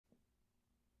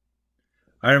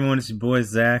Hi everyone, it's your boy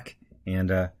Zach,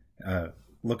 and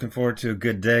looking forward to a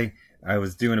good day. I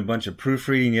was doing a bunch of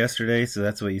proofreading yesterday, so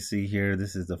that's what you see here.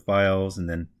 This is the files, and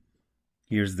then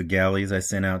here's the galleys I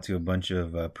sent out to a bunch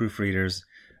of proofreaders.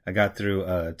 I got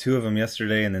through 2 of them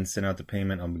yesterday, and then sent out the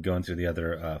payment. I'll be going through the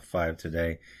other 5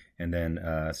 today, and then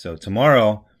so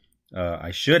tomorrow I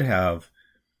should have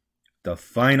the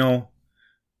final,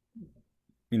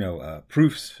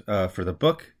 proofs for the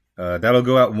book. That'll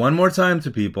go out one more time to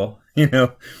people,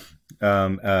 to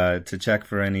check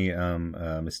for any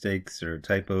mistakes or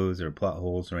typos or plot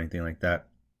holes or anything like that.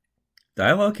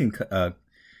 Dialogue can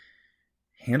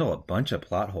handle a bunch of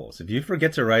plot holes. If you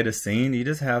forget to write a scene, you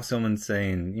just have someone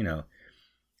saying,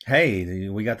 hey,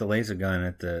 we got the laser gun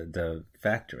at the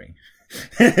factory.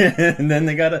 And then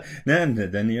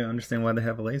then you understand why they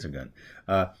have a laser gun.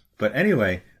 But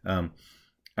anyway,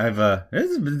 I've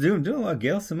been doing a lot of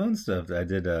Gail Simone stuff. I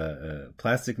did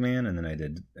Plastic Man, and then I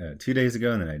did 2 days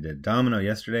ago, and then I did Domino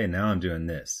yesterday, and now I'm doing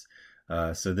this.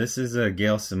 So this is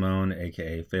Gail Simone,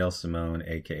 aka Fail Simone,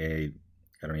 aka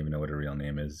I don't even know what her real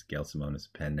name is. Gail Simone is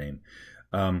a pen name.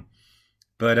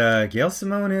 But Gail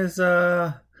Simone is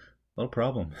a little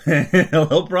problem, a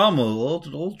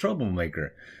little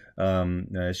troublemaker.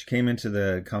 She came into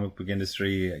the comic book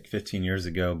industry like 15 years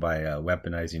ago by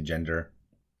weaponizing gender.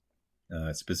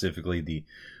 Specifically the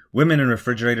women in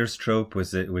refrigerators trope,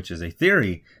 which is a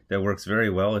theory that works very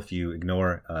well if you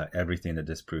ignore everything that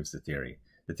disproves the theory.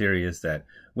 The theory is that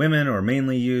women are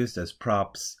mainly used as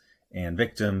props and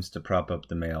victims to prop up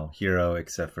the male hero,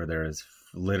 except for there is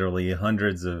literally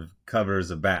hundreds of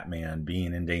covers of Batman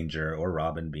being in danger, or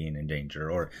Robin being in danger,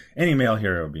 or any male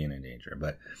hero being in danger.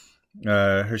 But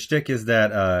her shtick is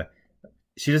that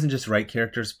she doesn't just write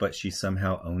characters, but she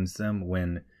somehow owns them.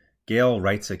 When Gail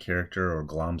writes a character or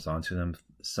gloms onto them,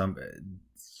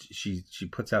 she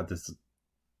puts out this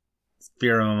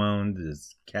pheromone,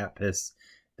 this cat piss,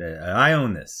 that I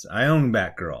own this. I own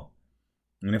Batgirl.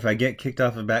 And if I get kicked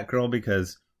off of Batgirl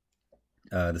because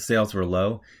the sales were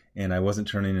low and I wasn't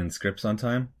turning in scripts on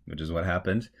time, which is what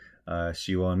happened,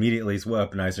 she will immediately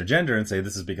weaponize her gender and say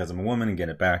this is because I'm a woman and get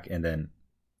it back, and then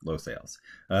low sales.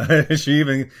 She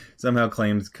even somehow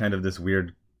claims kind of this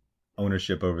weird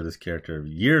ownership over this character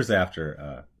years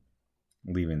after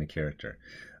leaving the character.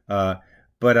 But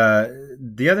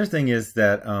the other thing is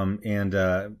that, I'm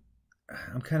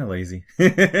kind of lazy.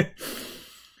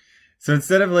 So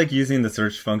instead of like using the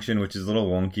search function, which is a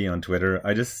little wonky on Twitter,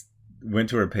 I just went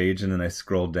to her page and then I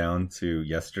scrolled down to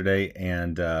yesterday,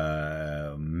 and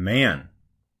man,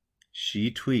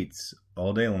 she tweets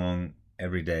all day long,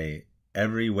 every day,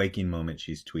 every waking moment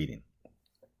she's tweeting.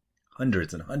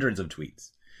 Hundreds and hundreds of tweets.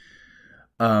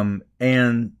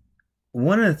 And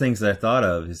one of the things that I thought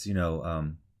of is,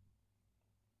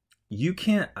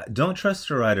 don't trust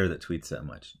a writer that tweets that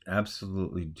much.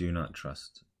 Absolutely do not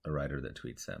trust a writer that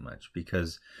tweets that much,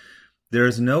 because there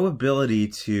is no ability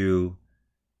to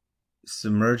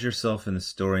submerge yourself in the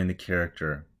story and the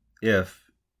character if,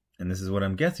 and this is what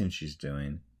I'm guessing she's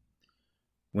doing,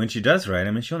 when she does write,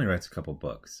 I mean, she only writes a couple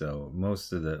books, so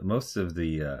most of the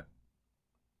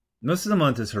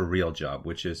month is her real job,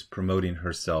 which is promoting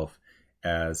herself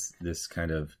as this kind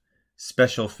of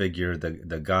special figure,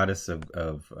 the goddess of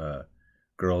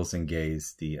girls and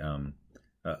gays, the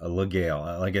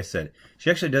LaGale. Like I said, she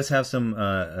actually does have some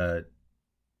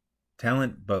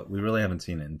talent, but we really haven't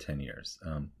seen it in 10 years.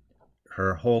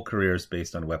 Her whole career is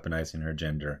based on weaponizing her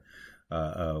gender,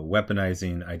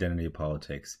 weaponizing identity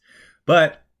politics.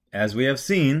 But as we have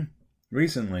seen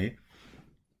recently,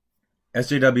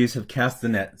 SJWs have cast the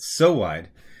net so wide.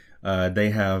 They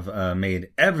have made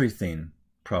everything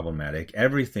problematic.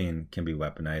 Everything can be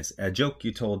weaponized. A joke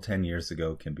you told 10 years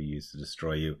ago can be used to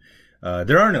destroy you.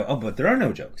 There are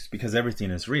no jokes, because everything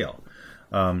is real.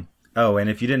 And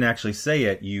if you didn't actually say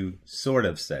it, you sort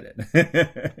of said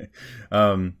it.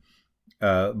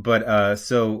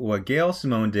 So what Gail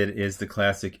Simone did is the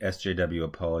classic SJW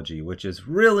apology, which is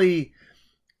really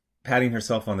patting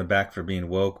herself on the back for being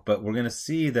woke, but we're going to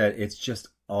see that it's just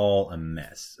all a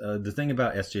mess. The thing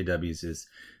about SJWs is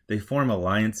they form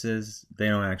alliances. They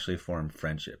don't actually form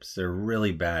friendships. They're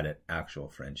really bad at actual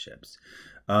friendships.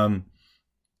 So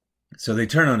they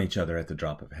turn on each other at the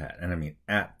drop of a hat. And I mean,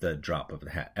 at the drop of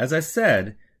a hat. As I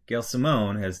said, Gail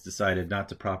Simone has decided not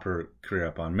to prop her career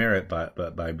up on merit,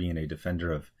 but by being a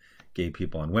defender of gay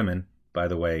people and women. By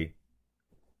the way,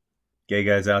 gay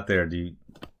guys out there,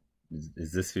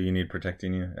 is this who you need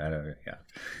protecting you? I don't know.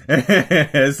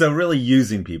 Yeah. So really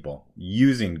using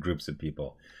groups of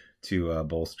people to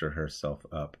bolster herself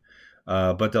up.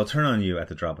 But they'll turn on you at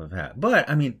the drop of a hat. But,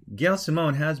 I mean, Gail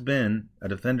Simone has been a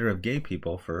defender of gay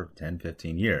people for 10,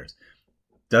 15 years.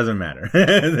 Doesn't matter.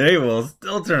 They will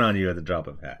still turn on you at the drop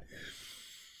of a hat.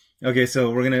 Okay,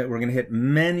 so we're gonna hit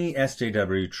many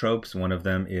SJW tropes. One of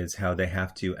them is how they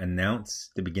have to announce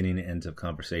the beginning and end of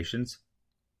conversations.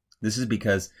 This is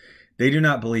because they do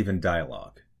not believe in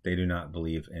dialogue. They do not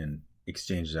believe in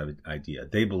exchanges of idea.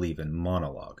 They believe in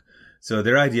monologue. So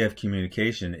their idea of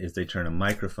communication is they turn a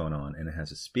microphone on and it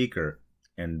has a speaker,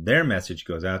 and their message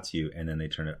goes out to you, and then they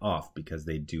turn it off because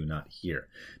they do not hear.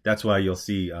 That's why you'll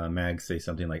see Mag say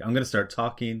something like, I'm going to start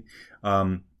talking,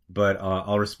 but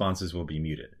all responses will be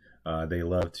muted. They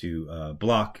love to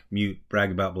block, mute, brag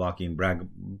about blocking, brag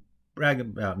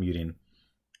about muting.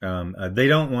 They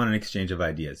don't want an exchange of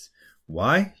ideas.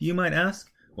 Why, you might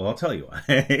ask? Well, I'll tell you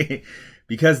why.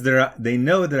 Because they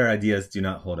know their ideas do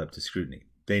not hold up to scrutiny.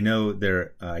 They know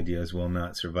their ideas will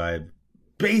not survive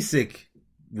basic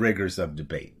rigors of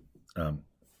debate.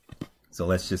 So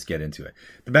let's just get into it.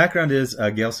 The background is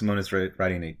Gail Simone is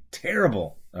writing a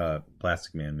terrible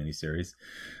Plastic Man miniseries.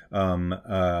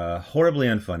 Horribly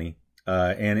unfunny.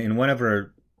 And in one of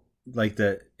her,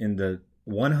 in the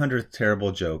 100th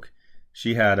terrible joke,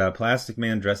 she had a Plastic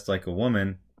Man dressed like a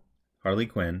woman, Harley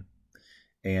Quinn,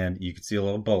 and you could see a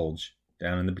little bulge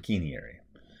down in the bikini area.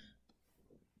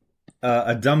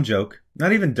 A dumb joke,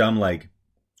 not even dumb like,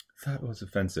 I thought it was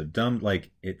offensive. Dumb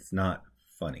like, it's not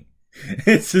funny.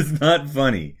 It's just not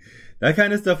funny. That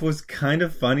kind of stuff was kind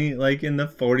of funny, like in the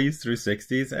 40s through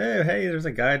 60s. Hey, there's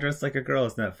a guy dressed like a girl.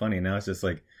 It's not funny. Now it's just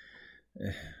like,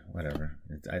 whatever.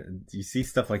 You see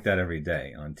stuff like that every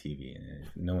day on TV.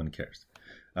 No one cares.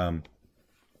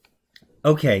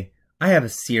 Okay, I have a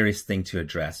serious thing to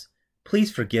address.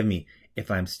 Please forgive me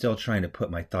if I'm still trying to put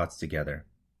my thoughts together.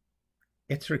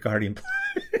 It's regarding...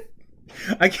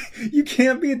 You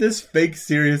can't be this fake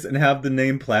serious and have the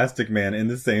name Plastic Man in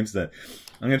the same sentence.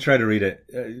 I'm going to try to read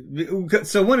it.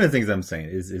 So one of the things I'm saying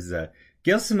is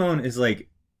Gail Simone is like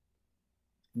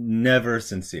never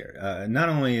sincere. Not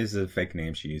only is it a fake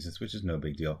name she uses, which is no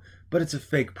big deal, but it's a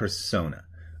fake persona.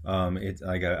 It's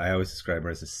like I always describe her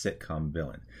as a sitcom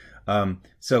villain.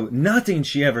 So nothing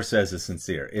she ever says is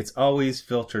sincere. It's always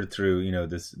filtered through,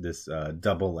 this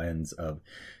double lens of,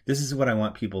 this is what I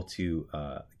want people to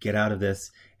get out of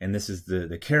this, and this is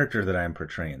the character that I'm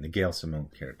portraying, the Gail Simone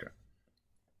character.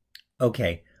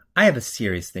 Okay, I have a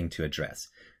serious thing to address.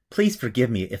 Please forgive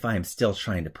me if I am still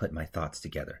trying to put my thoughts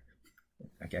together.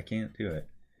 I can't do it.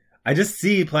 I just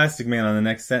see Plastic Man on the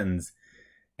next sentence,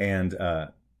 and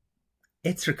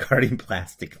it's regarding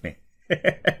Plastic Man.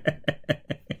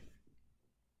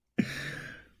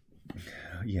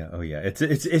 Yeah. It's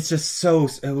just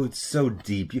it's so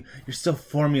deep. You're still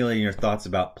formulating your thoughts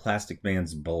about Plastic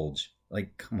Man's bulge.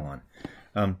 Like, come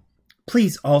on.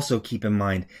 Please also keep in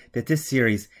mind that this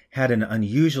series had an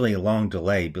unusually long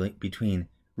delay between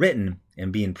written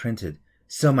and being printed,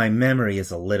 so my memory is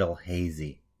a little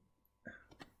hazy.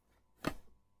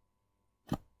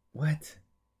 What?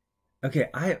 Okay,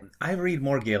 I read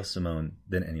more Gail Simone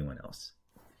than anyone else.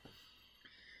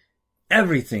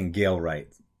 Everything Gail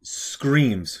writes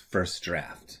screams first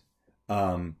draft.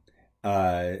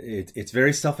 It's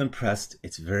very self-impressed.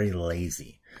 It's very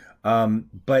lazy.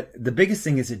 But the biggest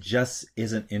thing is it just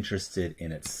isn't interested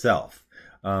in itself.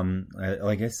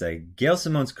 Like I say, Gail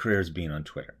Simone's career is being on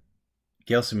Twitter.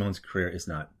 Gail Simone's career is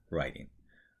not writing.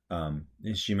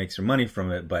 She makes her money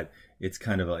from it, but it's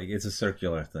kind of like, it's a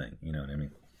circular thing. You know what I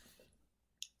mean?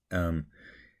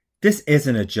 This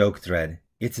isn't a joke thread.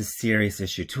 It's a serious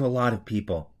issue to a lot of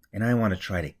people, and I want to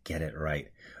try to get it right.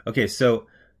 Okay, so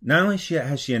not only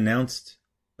has she announced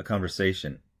a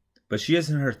conversation, but she is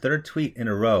in her third tweet in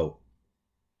a row,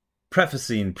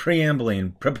 prefacing,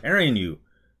 preambling, preparing you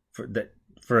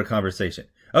for a conversation.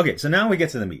 Okay, so now we get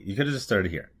to the meat. You could have just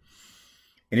started here.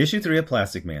 In issue 3 of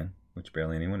Plastic Man, which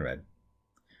barely anyone read,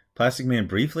 Plastic Man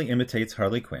briefly imitates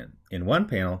Harley Quinn. In one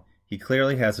panel, he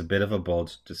clearly has a bit of a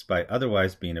bulge, despite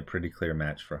otherwise being a pretty clear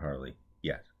match for Harley.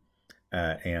 Yes.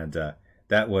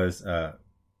 That was,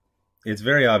 it's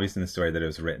very obvious in the story that it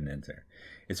was written in there.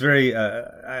 It's very,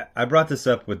 I brought this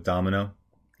up with Domino,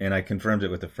 and I confirmed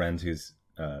it with a friend who's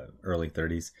early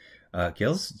 30s.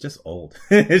 Gail's just old.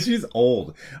 She's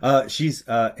old.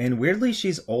 And weirdly,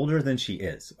 she's older than she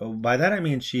is. By that, I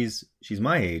mean, she's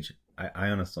my age. I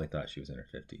honestly thought she was in her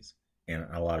 50s. And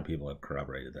a lot of people have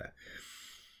corroborated that.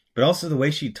 But also the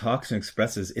way she talks and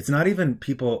expresses, it's not even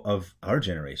people of our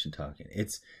generation talking.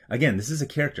 It's, again, this is a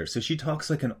character. So she talks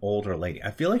like an older lady.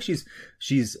 I feel like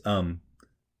she's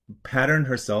patterned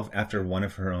herself after one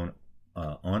of her own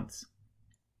aunts.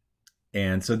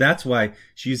 And so that's why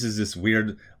she uses this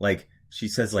weird, like, she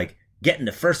says, like, getting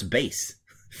to first base.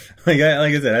 like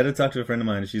I said, I had to talk to a friend of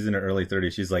mine, and she's in her early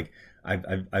 30s. She's like,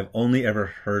 I've only ever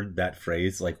heard that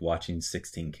phrase like watching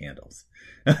 16 Candles.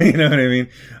 You know what I mean?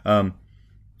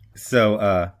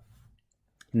 So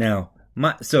now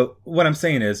so what I'm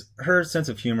saying is her sense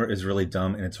of humor is really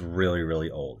dumb and it's really, really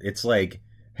old. It's like,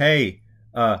 hey,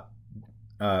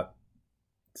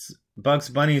 Bugs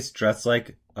Bunny's dressed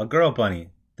like a girl bunny.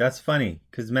 That's funny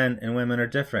because men and women are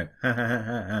different. Ha ha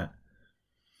ha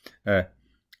ha.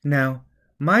 Now,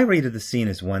 my read of the scene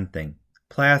is one thing.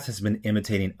 Plath has been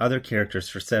imitating other characters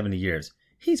for 70 years.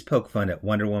 He's poked fun at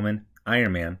Wonder Woman,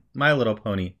 Iron Man, My Little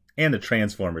Pony, and the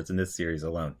Transformers in this series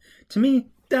alone. To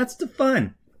me, that's the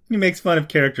fun. He makes fun of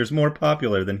characters more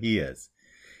popular than he is.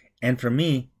 And for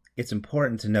me, it's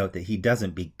important to note that he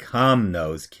doesn't become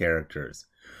those characters.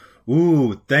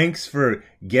 Ooh, thanks for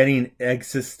getting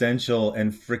existential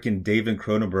and frickin' David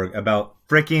Cronenberg about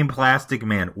frickin' Plastic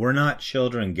Man. We're not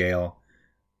children, Gail.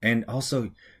 And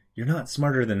also, you're not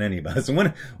smarter than any of us.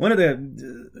 One of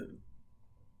the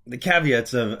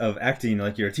caveats of acting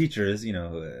like you're a teacher is, you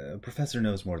know, a professor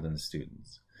knows more than the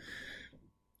students.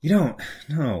 You don't.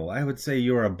 No, I would say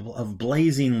you're of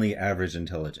blazingly average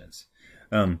intelligence.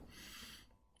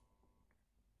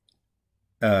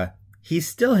 He's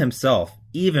still himself,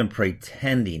 even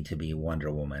pretending to be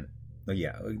Wonder Woman. But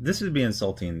yeah, this would be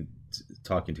insulting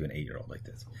talking to an 8-year-old like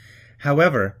this.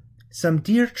 However, some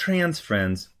dear trans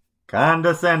friends,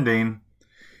 condescending,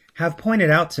 have pointed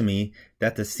out to me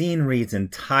that the scene reads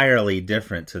entirely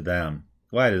different to them.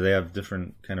 Why? Do they have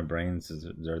different kind of brains?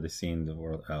 Are they seeing the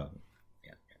world? Oh,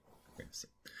 yeah. We're gonna see.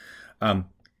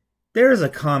 There is a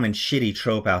common shitty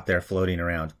trope out there floating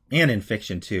around, and in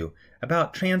fiction too,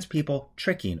 about trans people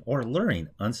tricking or luring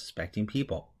unsuspecting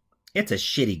people. It's a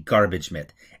shitty garbage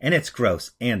myth, and it's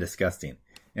gross and disgusting.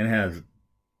 And has...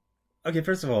 Okay,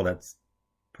 first of all, that's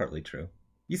partly true.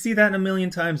 You see that in a million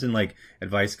times in, like,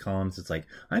 advice columns. It's like,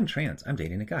 I'm trans, I'm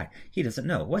dating a guy. He doesn't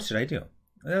know. What should I do?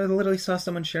 I literally saw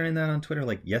someone sharing that on Twitter,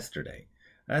 like, yesterday.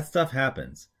 That stuff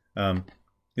happens.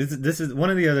 This is one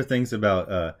of the other things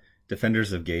about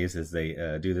defenders of gays is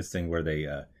they do this thing where they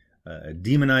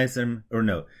demonize them, or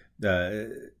no,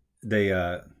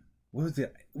 what's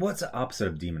the opposite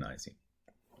of demonizing?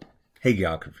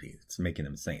 Hagiography. It's making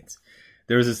them saints.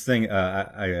 There was this thing,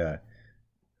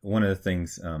 one of the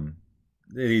things,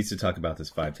 they used to talk about this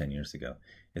 5-10 years ago,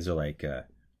 is they're like,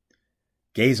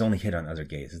 gays only hit on other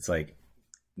gays. It's like,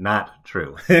 not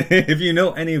true. If you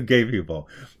know any gay people,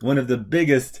 one of the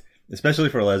biggest, especially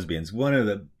for lesbians, one of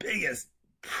the biggest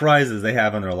prizes they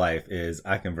have in their life is,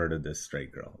 I converted this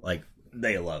straight girl. Like,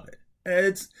 they love it.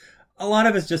 It's a lot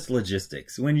of it's just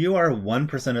logistics. When you are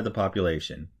 1% of the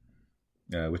population,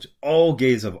 which all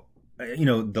gays of, you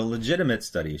know, the legitimate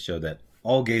studies show that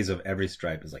all gays of every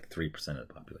stripe is like 3% of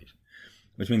the population,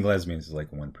 which means lesbians is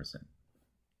like 1%.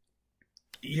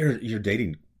 Your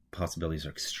dating possibilities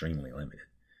are extremely limited.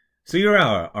 So you're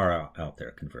out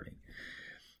there converting,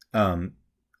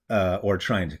 or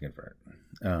trying to convert.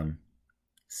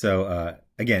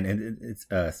 Again,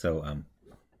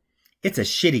 it's a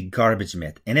shitty garbage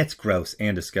myth, and it's gross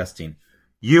and disgusting.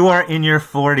 You are in your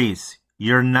 40s.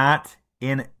 You're not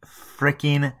in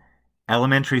freaking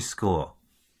elementary school.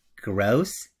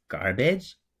 Gross,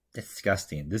 garbage,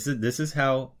 disgusting. This is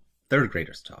how third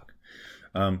graders talk.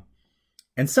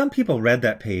 And some people read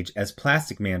that page as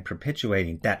Plastic Man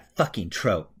perpetuating that fucking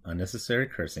trope, unnecessary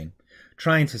cursing,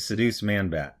 trying to seduce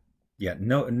Man-Bat. Yeah,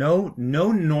 no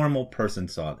normal person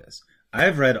saw this.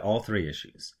 I've read all 3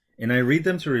 issues, and I read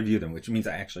them to review them, which means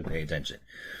I actually pay attention.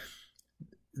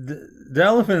 The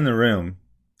elephant in the room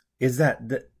is that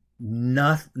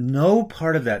no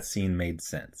part of that scene made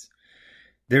sense.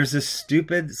 There's this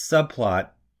stupid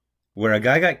subplot where a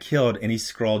guy got killed and he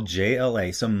scrawled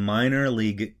JLA, some minor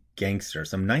league gangster,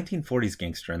 some 1940s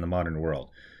gangster in the modern world,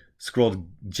 scrolled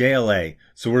JLA.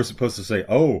 So we're supposed to say,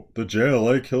 oh, the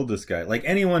JLA killed this guy. Like,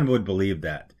 anyone would believe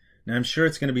that. Now, I'm sure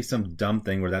it's going to be some dumb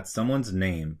thing where that's someone's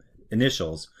name,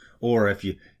 initials, or if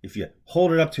you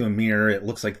hold it up to a mirror, it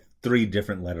looks like 3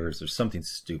 different letters or something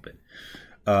stupid.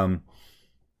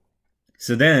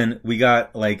 So then we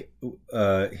got like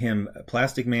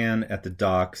Plastic Man at the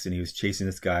docks, and he was chasing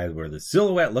this guy where the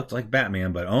silhouette looked like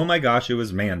Batman, but oh my gosh, it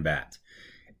was Man-Bat.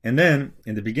 And then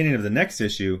in the beginning of the next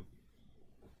issue,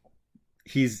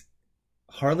 he's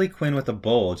Harley Quinn with a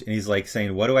bulge, and he's like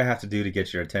saying, what do I have to do to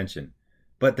get your attention?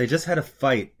 But they just had a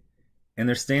fight, and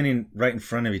they're standing right in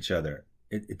front of each other.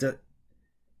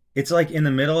 It's like in the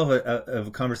middle of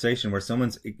a conversation where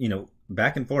someone's, you know,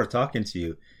 back and forth talking to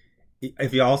you.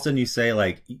 If you all of a sudden you say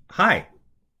like, hi,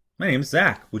 my name's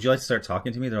Zach, would you like to start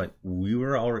talking to me? They're like, we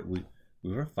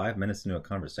were 5 minutes into a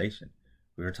conversation.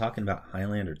 We were talking about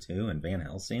Highlander 2 and Van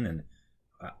Helsing, and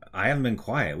I haven't been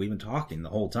quiet. We've been talking the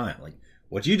whole time. Like,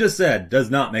 what you just said does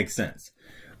not make sense.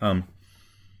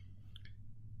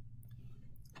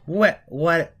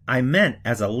 What I meant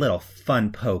as a little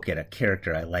fun poke at a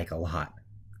character I like a lot.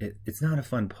 It's not a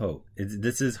fun poke.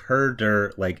 This is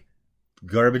herder, like,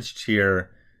 garbage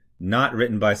tier, not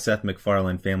written by Seth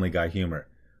MacFarlane Family Guy humor.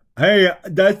 Hey,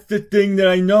 that's the thing that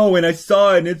I know, and I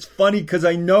saw it, and it's funny because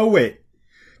I know it.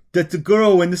 That's the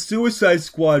girl in the Suicide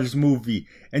Squad movie,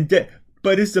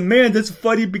 but it's a man. That's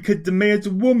funny because the man's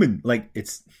a woman. Like,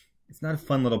 it's not a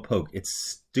fun little poke. It's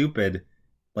stupid,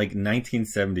 like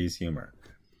 1970s humor.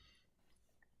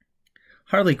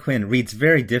 Harley Quinn reads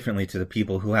very differently to the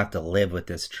people who have to live with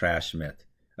this trash myth.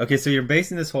 Okay, so you're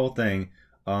basing this whole thing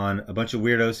on a bunch of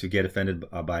weirdos who get offended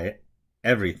by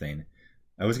everything.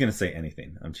 I was going to say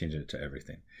anything. I'm changing it to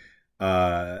everything.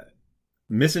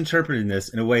 Misinterpreting this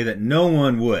in a way that no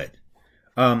one would.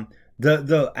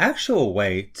 The actual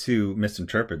way to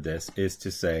misinterpret this is to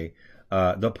say,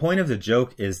 the point of the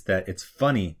joke is that it's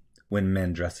funny when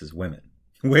men dress as women,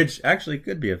 which actually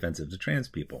could be offensive to trans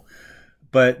people.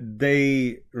 But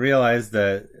they realize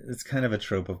that it's kind of a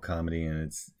trope of comedy,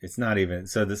 and it's not even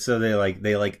so.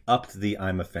 They upped the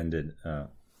 "I'm offended"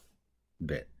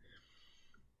 bit.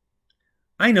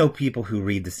 I know people who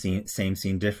read the same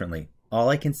scene differently. All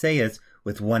I can say is,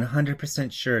 with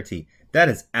 100% surety, that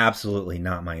is absolutely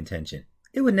not my intention.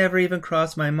 It would never even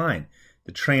cross my mind.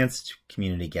 The trans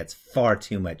community gets far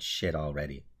too much shit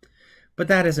already. But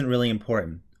that isn't really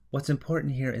important. What's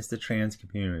important here is the trans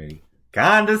community.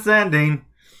 Condescending.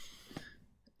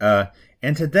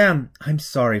 And to them, I'm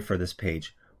sorry for this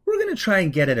page. We're going to try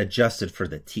and get it adjusted for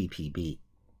the TPB.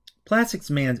 Plastic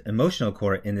Man's emotional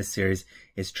core in this series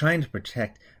is trying to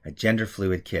protect a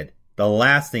gender-fluid kid. The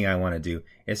last thing I want to do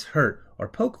is hurt or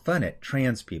poke fun at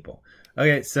trans people.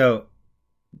 Okay, so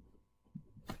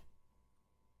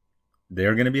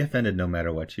they're going to be offended no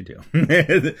matter what you do.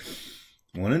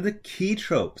 One of the key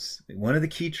tropes, one of the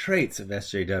key traits of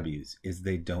SJWs is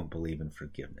they don't believe in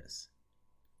forgiveness.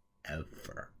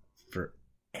 Ever. For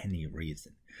any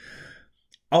reason.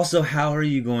 Also, how are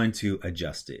you going to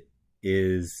adjust it?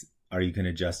 Are you going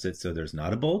to adjust it so there's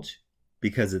not a bulge?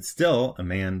 Because it's still a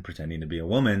man pretending to be a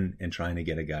woman and trying to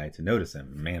get a guy to notice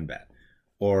him, man bat.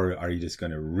 Or are you just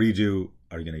going to redo,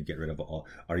 are you going to get rid of all,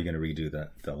 are you going to redo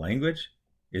the language?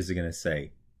 Is it going to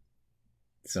say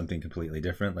something completely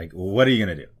different? Like, what are you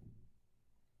going to do?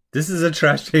 This is a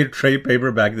trash trade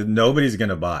paperback that nobody's going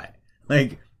to buy.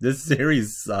 Like, this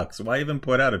series sucks. Why even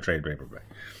put out a trade paperback?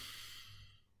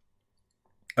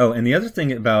 Oh, and the other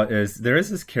thing about is there is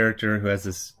this character who has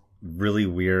this really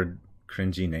weird,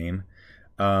 cringy name.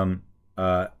 And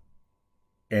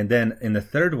then in the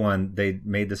third one, they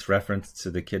made this reference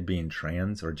to the kid being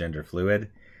trans or gender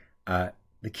fluid.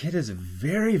 The kid is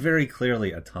very, very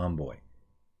clearly a tomboy.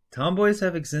 Tomboys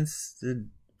have existed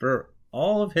for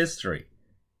all of history.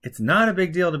 It's not a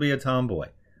big deal to be a tomboy.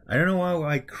 I don't know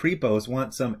why creepos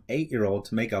want some 8-year-old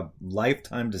to make a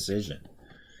lifetime decision.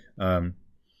 And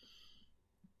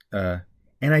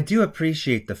I do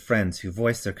appreciate the friends who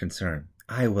voice their concern.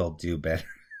 I will do better.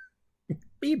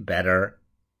 Be better.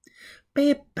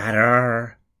 Be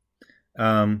better.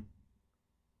 Yeah,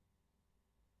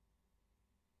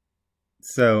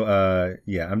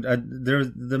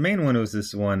 the main one was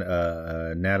this one,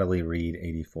 Natalie Reed,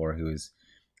 84, who's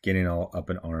getting all up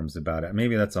in arms about it.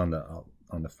 Maybe that's on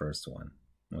the first one.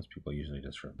 Most people usually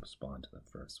just respond to the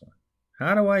first one.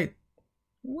 How do I...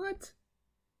 What?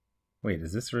 Wait,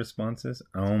 is this responses?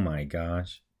 Oh my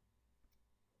gosh.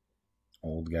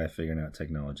 Old guy figuring out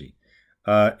technology.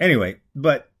 Anyway,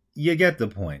 but you get the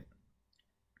point.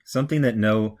 Something that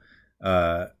no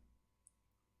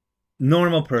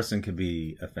normal person could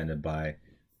be offended by.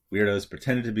 Weirdos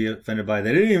pretended to be offended by.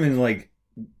 They didn't even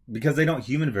because they don't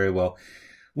human very well.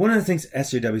 One of the things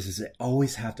SJWs is they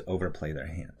always have to overplay their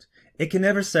hand. It can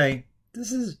never say,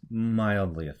 this is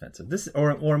mildly offensive. This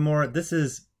or more, this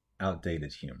is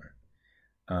outdated humor.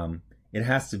 It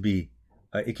has to be,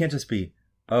 it can't just be,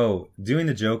 oh, doing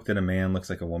the joke that a man looks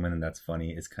like a woman and that's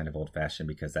funny is kind of old-fashioned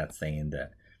because that's saying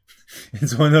that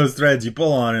it's one of those threads you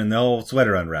pull on and the whole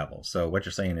sweater unravels. So what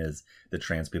you're saying is that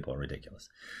trans people are ridiculous.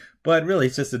 But really,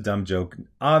 it's just a dumb joke,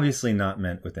 obviously not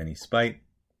meant with any spite,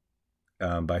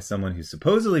 by someone who's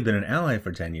supposedly been an ally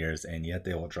for 10 years, and yet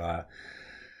they will draw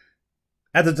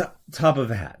at the top of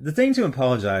a hat. The thing to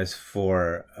apologize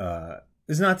for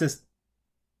is not this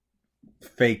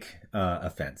fake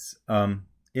offense.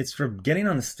 It's for getting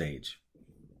on the stage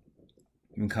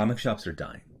when comic shops are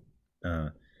dying.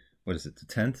 What is it, the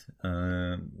 10th?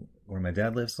 Where my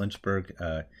dad lives, Lynchburg,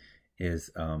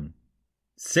 is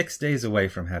 6 days away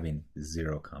from having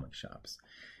 0 comic shops.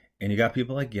 And you got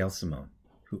people like Gail Simone,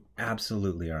 who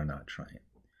absolutely are not trying,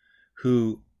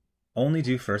 who only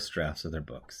do first drafts of their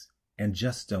books and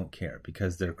just don't care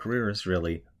because their career is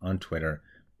really on Twitter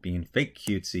being fake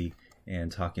cutesy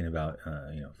and talking about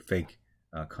fake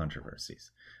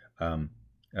controversies.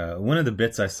 One of the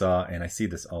bits I saw, and I see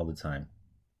this all the time,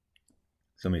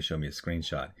 somebody showed me a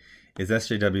screenshot, is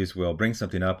SJWs will bring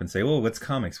something up and say, "Oh, what's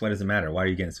comics? What does it matter? Why are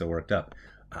you getting so worked up?"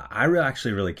 I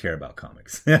actually really care about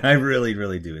comics. I really,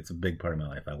 really do. It's a big part of my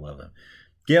life. I love them.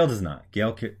 Gail does not.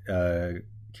 Gail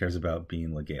cares about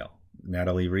being LaGail.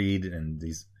 Natalie Reed and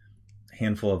these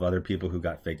handful of other people who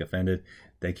got fake offended,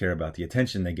 they care about the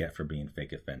attention they get for being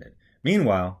fake offended.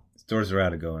 Meanwhile, stores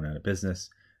are going out of business.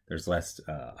 There's less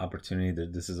opportunity.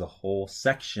 This is a whole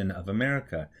section of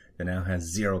America that now has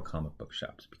 0 comic book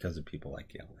shops because of people like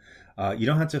Gail. You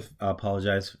don't have to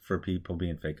apologize for people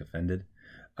being fake offended.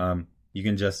 You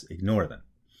can just ignore them.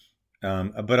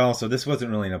 But also, this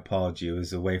wasn't really an apology. It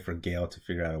was a way for Gail to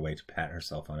figure out a way to pat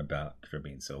herself on the back for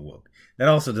being so woke. That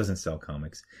also doesn't sell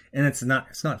comics, and it's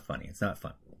not funny. It's not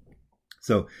fun.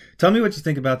 So tell me what you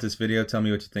think about this video. Tell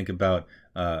me what you think about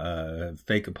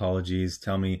fake apologies.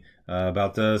 Tell me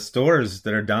about the stores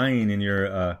that are dying in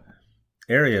your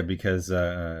area because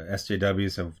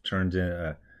SJWs have turned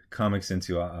comics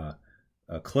into a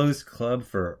closed club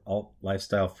for alt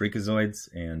lifestyle freakazoids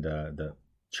and the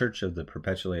Church of the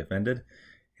Perpetually Offended,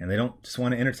 and they don't just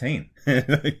want to entertain.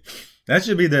 That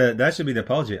should be the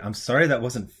apology. I'm sorry that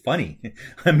wasn't funny.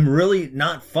 I'm really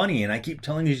not funny, and I keep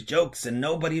telling these jokes, and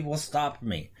nobody will stop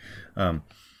me. But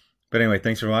anyway,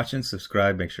 thanks for watching.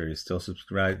 Subscribe. Make sure you still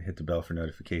subscribe. Hit the bell for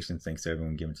notifications. Thanks to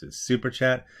everyone giving to the Super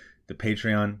Chat, the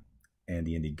Patreon, and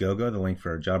the Indiegogo. The link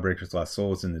for Jawbreakers Lost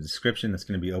Soul is in the description. That's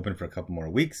going to be open for a couple more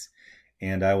weeks.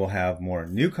 And I will have more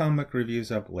new comic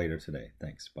reviews up later today.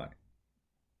 Thanks. Bye.